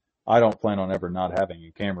I don't plan on ever not having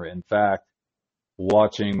a camera. In fact,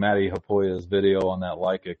 watching Matty Hapoya's video on that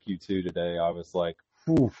Leica Q2 today, I was like,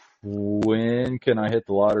 when can I hit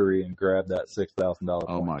the lottery and grab that $6,000?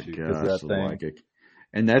 Oh my gosh, that thing, Leica.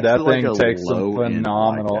 And that thing takes some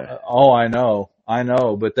phenomenal. Oh, I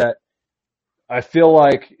know, but I feel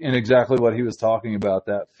like in exactly what he was talking about,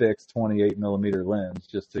 that fixed 28 millimeter lens,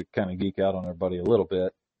 just to kind of geek out on everybody a little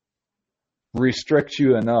bit, restricts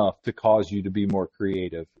you enough to cause you to be more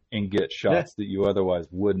creative and get shots that you otherwise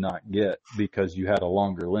would not get because you had a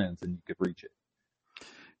longer lens and you could reach it.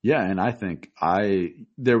 Yeah, and I think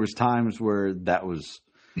there was times where that was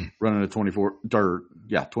running a 24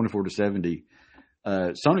 to 70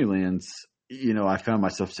 Sony lens. I found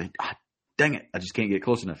myself saying, dang it, I just can't get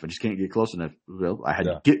close enough. Well, I had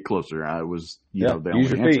to get closer. I was, the only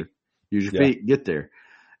answer. Use your feet, get there.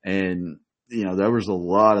 And, there was a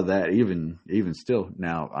lot of that, even still.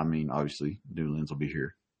 Now, I mean, obviously, new lens will be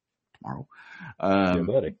here tomorrow.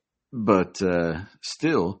 Buddy. But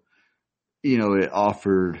still, it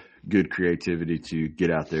offered good creativity to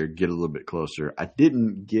get out there, get a little bit closer. I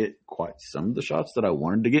didn't get quite some of the shots that I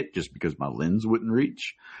wanted to get just because my lens wouldn't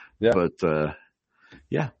reach. Yeah. But,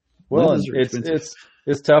 well,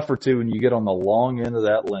 it's tougher too when you get on the long end of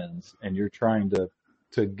that lens and you're trying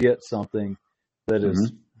to get something that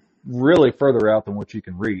is really further out than what you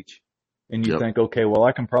can reach. and you Yep. think, okay, well,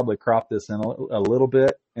 I can probably crop this in a little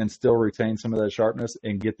bit and still retain some of that sharpness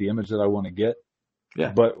and get the image that I want to get.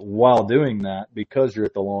 Yeah. But while doing that, because you're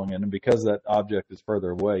at the long end and because that object is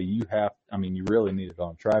further away, you really need it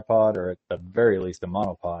on a tripod or at the very least a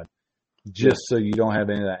monopod, just so you don't have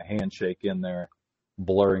any of that handshake in there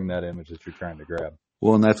blurring that image that you're trying to grab.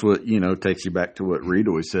 Well, and that's what, takes you back to what Reed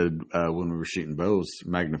always said when we were shooting bows,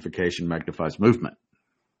 magnification magnifies movement.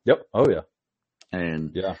 Yep. Oh, yeah.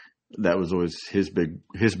 And yeah, that was always his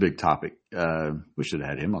big topic. We should have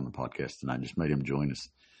had him on the podcast tonight, just made him join us.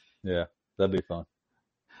 Yeah, that'd be fun.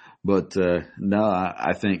 But no,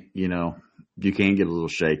 I think, you can get a little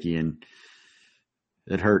shaky, and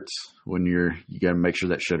it hurts when you got to make sure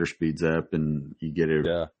that shutter speed's up and you get it.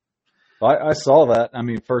 Yeah. I saw that,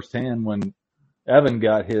 firsthand when Evan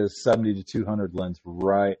got his 70 to 200 lens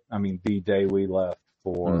the day we left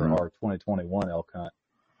for our 2021 elk hunt.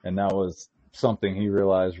 And that was something he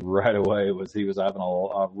realized right away he was having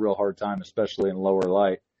a real hard time, especially in lower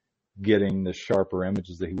light, getting the sharper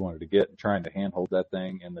images that he wanted to get and trying to handhold that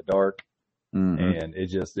thing in the dark. And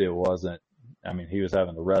it wasn't, he was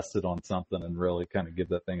having to rest it on something and really kind of give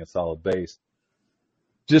that thing a solid base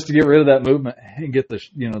just to get rid of that movement and get the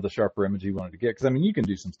sharper image he wanted to get. Cause you can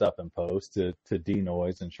do some stuff in post to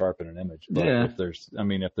denoise and sharpen an image. But if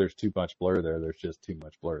there's too much blur there, there's just too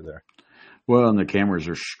much blur there. Well, and the cameras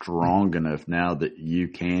are strong enough now that you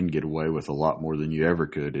can get away with a lot more than you ever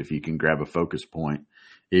could. If you can grab a focus point,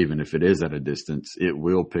 even if it is at a distance, it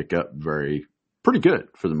will pick up pretty good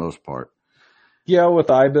for the most part. Yeah, with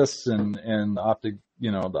IBIS and optic,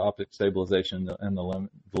 the optic stabilization and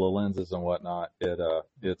the lenses and whatnot,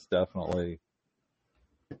 it's definitely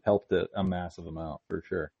helped it a massive amount for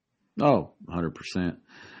sure. Oh, 100%.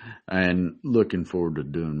 And looking forward to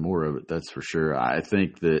doing more of it. That's for sure. I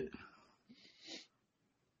think that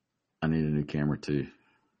I need a new camera too.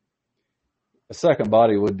 A second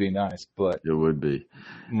body would be nice, but it would be.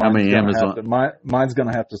 Mine's going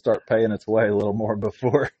to have to start paying its way a little more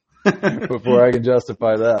before I can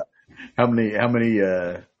justify that. How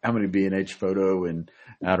many B&H photo and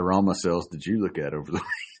Adorama sales did you look at over the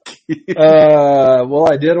week? Well,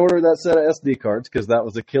 I did order that set of SD cards because that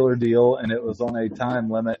was a killer deal and it was on a time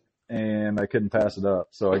limit and I couldn't pass it up.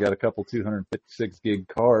 So I got a couple 256 gig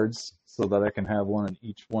cards so that I can have one in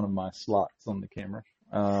each one of my slots on the camera.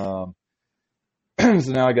 So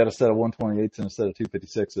now I got a set of 128s and a set of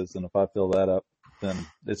 256s, and if I fill that up, then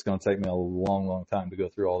it's going to take me a long, long time to go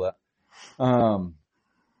through all that.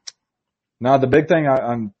 Now the big thing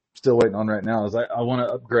I'm still waiting on right now is I want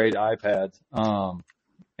to upgrade iPads.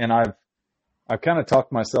 And I've kind of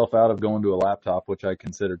talked myself out of going to a laptop, which I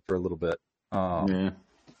considered for a little bit.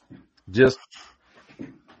 Just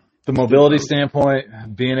the mobility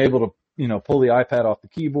standpoint, being able to, pull the iPad off the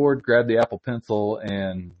keyboard, grab the Apple Pencil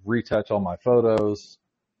and retouch all my photos.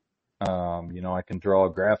 I can draw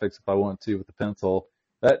graphics if I want to with the pencil.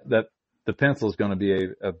 That the pencil is going to be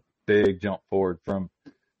a big jump forward from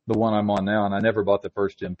the one I'm on now. And I never bought the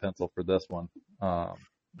first gen pencil for this one.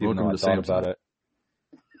 Even though I thought about it.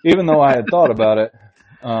 Even though I had thought about it.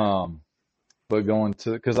 But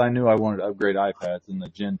because I knew I wanted to upgrade iPads and the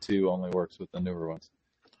Gen 2 only works with the newer ones.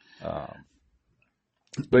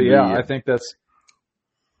 But yeah, I think that's,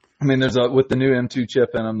 with the new M2 chip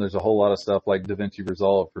in them, there's a whole lot of stuff like DaVinci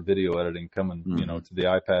Resolve for video editing coming, to the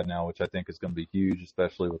iPad now, which I think is going to be huge,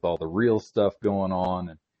 especially with all the real stuff going on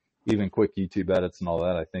and even quick YouTube edits and all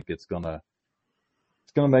that. I think it's going to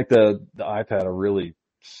make the iPad a really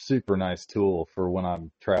super nice tool for when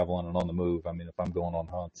I'm traveling and on the move. If I'm going on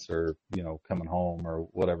hunts or, coming home or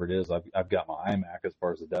whatever it is, I've got my iMac as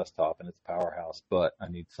far as the desktop and it's a powerhouse, but I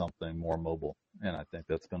need something more mobile. And I think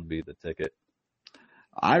that's going to be the ticket.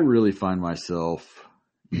 I really find myself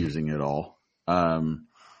using it all. I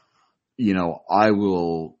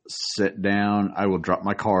will sit down, I will drop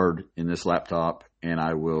my card in this laptop and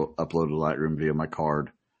I will upload to Lightroom via my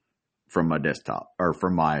card from my desktop or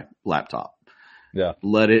from my laptop. Yeah.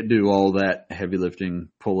 Let it do all that heavy lifting,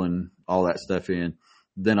 pulling all that stuff in.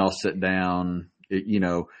 Then I'll sit down,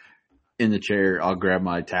 in the chair, I'll grab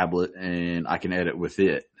my tablet and I can edit with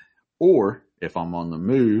it. Or if I'm on the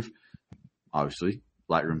move, obviously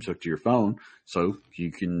Lightroom's hooked to your phone, so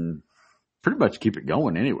you can pretty much keep it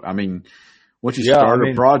going anyway. Once you start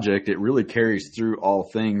a project, it really carries through all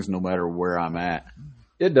things no matter where I'm at.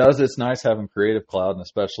 It does. It's nice having Creative Cloud, and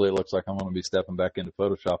especially it looks like I'm going to be stepping back into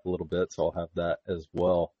Photoshop a little bit, so I'll have that as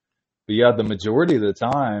well. But yeah, the majority of the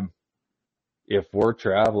time, if we're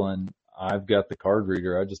traveling, I've got the card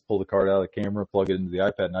reader. I just pull the card out of the camera, plug it into the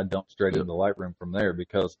iPad, and I dump straight into Lightroom from there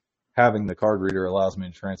because having the card reader allows me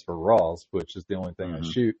to transfer RAWs, which is the only thing I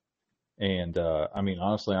shoot. And, I mean,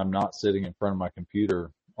 honestly, I'm not sitting in front of my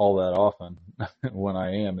computer all that often. When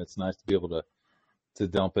I am, it's nice to be able to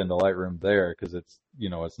dump into Lightroom there, because it's,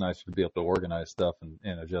 it's nicer to be able to organize stuff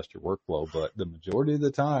and adjust your workflow. But the majority of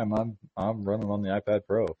the time, I'm running on the iPad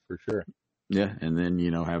Pro for sure. Yeah, and then,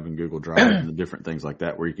 having Google Drive and the different things like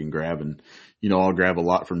that where you can grab and, I'll grab a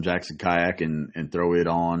lot from Jackson Kayak and throw it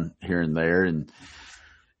on here and there. And,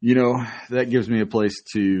 that gives me a place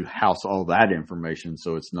to house all that information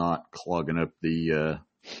so it's not clogging up the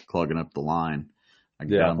line. I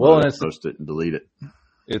can download it, post it, and delete it.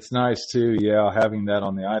 It's nice too, having that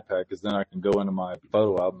on the iPad, because then I can go into my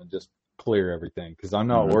photo album and just clear everything, because I'm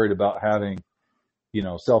not worried about having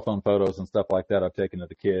cell phone photos and stuff like that I've taken to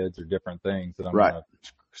the kids or different things that I'm going to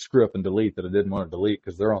screw up and delete that I didn't want to delete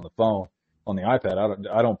because they're on the phone. On the iPad,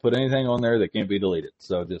 I don't put anything on there that can't be deleted.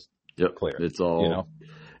 So just clear. It's all,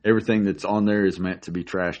 everything that's on there is meant to be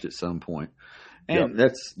trashed at some point. And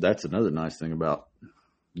that's another nice thing about,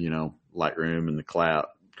 Lightroom and the cloud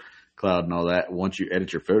and all that. Once you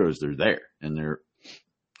edit your photos, they're there, and they're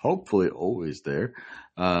hopefully always there.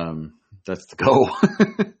 That's the goal.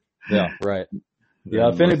 Yeah, right. Yeah,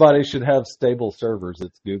 if anybody should have stable servers,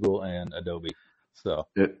 it's Google and Adobe. So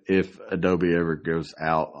if Adobe ever goes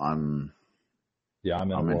out, I'm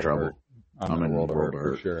in trouble. I'm in a world of hurt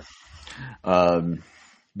for sure.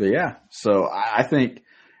 But yeah, so I think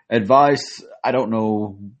advice, I don't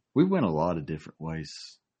know. We went a lot of different ways.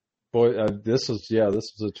 Boy, this was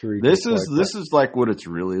a treat. This is like what it's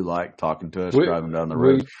really like talking to us driving down the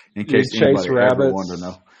road. In case anybody ever wanted to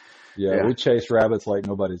know. Yeah, we chase rabbits like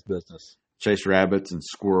nobody's business. Chase rabbits and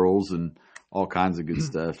squirrels and all kinds of good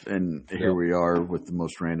stuff. And here we are with the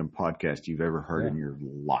most random podcast you've ever heard in your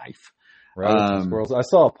life. Rabbits and squirrels. I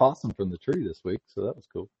saw a possum from the tree this week, so that was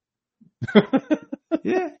cool.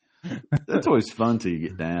 Yeah. That's always fun till you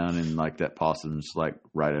get down and like that possum's like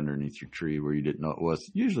right underneath your tree where you didn't know it was.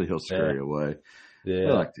 Usually he'll scurry away. Yeah.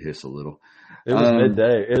 I like to hiss a little. It was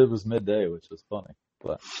midday. It was midday, which was funny.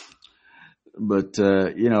 But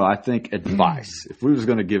I think advice, if we was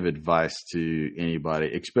going to give advice to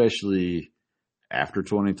anybody, especially after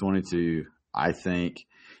 2022, I think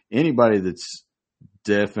anybody that's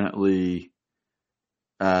definitely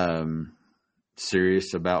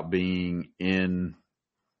serious about being in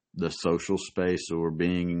the social space or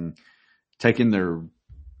taking their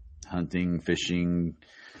hunting, fishing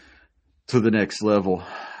to the next level,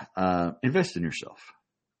 invest in yourself.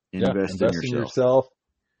 Invest in yourself.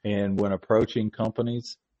 And when approaching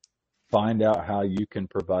companies, find out how you can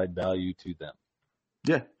provide value to them.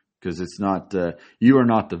 Yeah, because it's not you are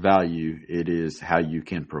not the value. It is how you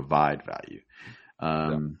can provide value.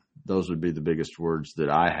 Those would be the biggest words that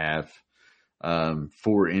I have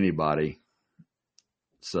for anybody.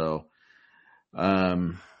 So,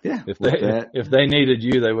 if they needed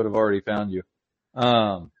you, they would have already found you.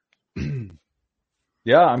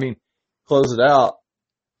 Close it out.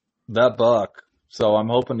 That buck. So I'm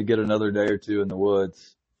hoping to get another day or two in the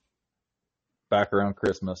woods back around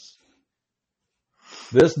Christmas.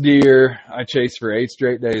 This deer I chased for 8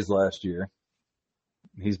 straight days last year.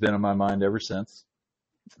 He's been in my mind ever since.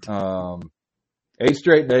 8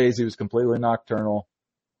 straight days. He was completely nocturnal,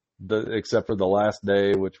 except for the last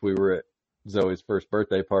day, which we were at Zoe's first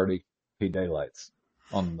birthday party. He daylights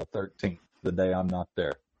on the 13th, the day I'm not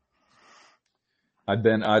there. I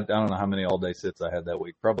don't know how many all-day sits I had that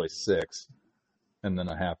week, probably 6. And then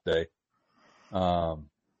a half day.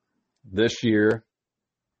 This year,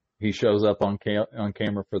 he shows up on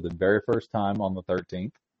camera for the very first time on the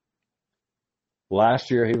 13th.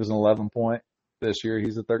 Last year, he was an 11 point. This year,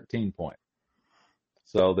 he's a 13 point.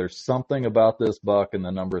 So there's something about this buck and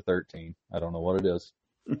the number 13. I don't know what it is.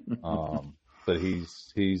 But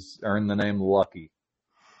he's earned the name Lucky.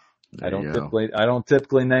 I don't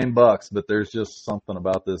typically name bucks, but there's just something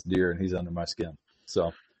about this deer, and he's under my skin.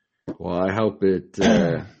 So. Well, I hope it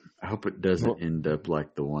doesn't end up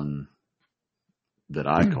like the one that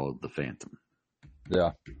I called the Phantom.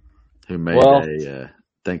 Yeah. Who made a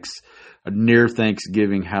near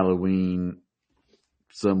Thanksgiving Halloween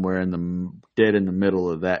somewhere in the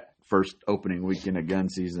middle of that first opening weekend of gun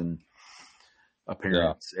season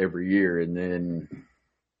appearance every year, and then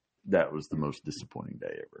that was the most disappointing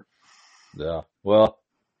day ever. Yeah. Well,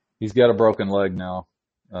 he's got a broken leg now.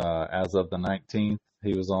 As of the 19th.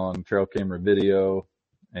 He was on trail camera video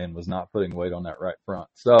and was not putting weight on that right front.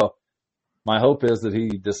 So my hope is that he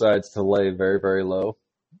decides to lay very, very low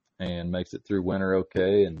and makes it through winter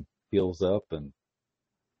okay and heals up and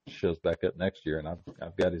shows back up next year. And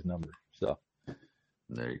I've got his number. So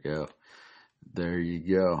there you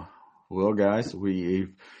go. Well, guys,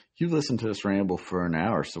 you listened to us ramble for an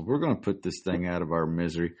hour, so we're going to put this thing out of our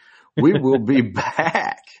misery. we will be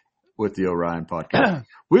back with the Orion podcast.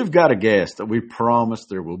 We've got a guest. We promise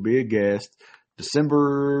there will be a guest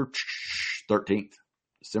December 13th.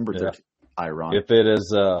 December 13th. Yeah. Ironic. If it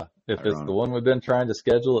is, if it's the one we've been trying to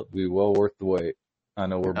schedule, it'll be well worth the wait. I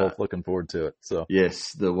know we're both looking forward to it. So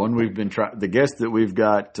yes, the one we've been trying, the guest that we've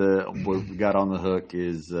got on the hook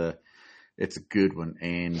is, it's a good one,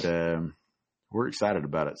 and we're excited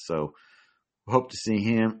about it. So we hope to see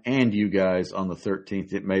him and you guys on the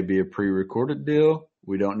 13th. It may be a pre-recorded deal.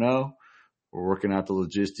 We don't know. We're working out the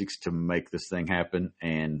logistics to make this thing happen,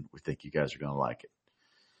 and we think you guys are going to like it.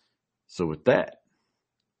 So with that,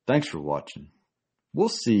 thanks for watching. We'll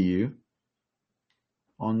see you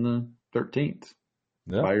on the 13th.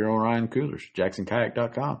 Yeah. Buy your own Orion coolers,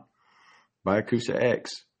 JacksonKayak.com. Buy a Coosa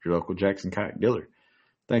X, your local Jackson Kayak dealer.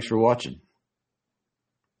 Thanks for watching.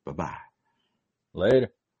 Bye-bye. Later.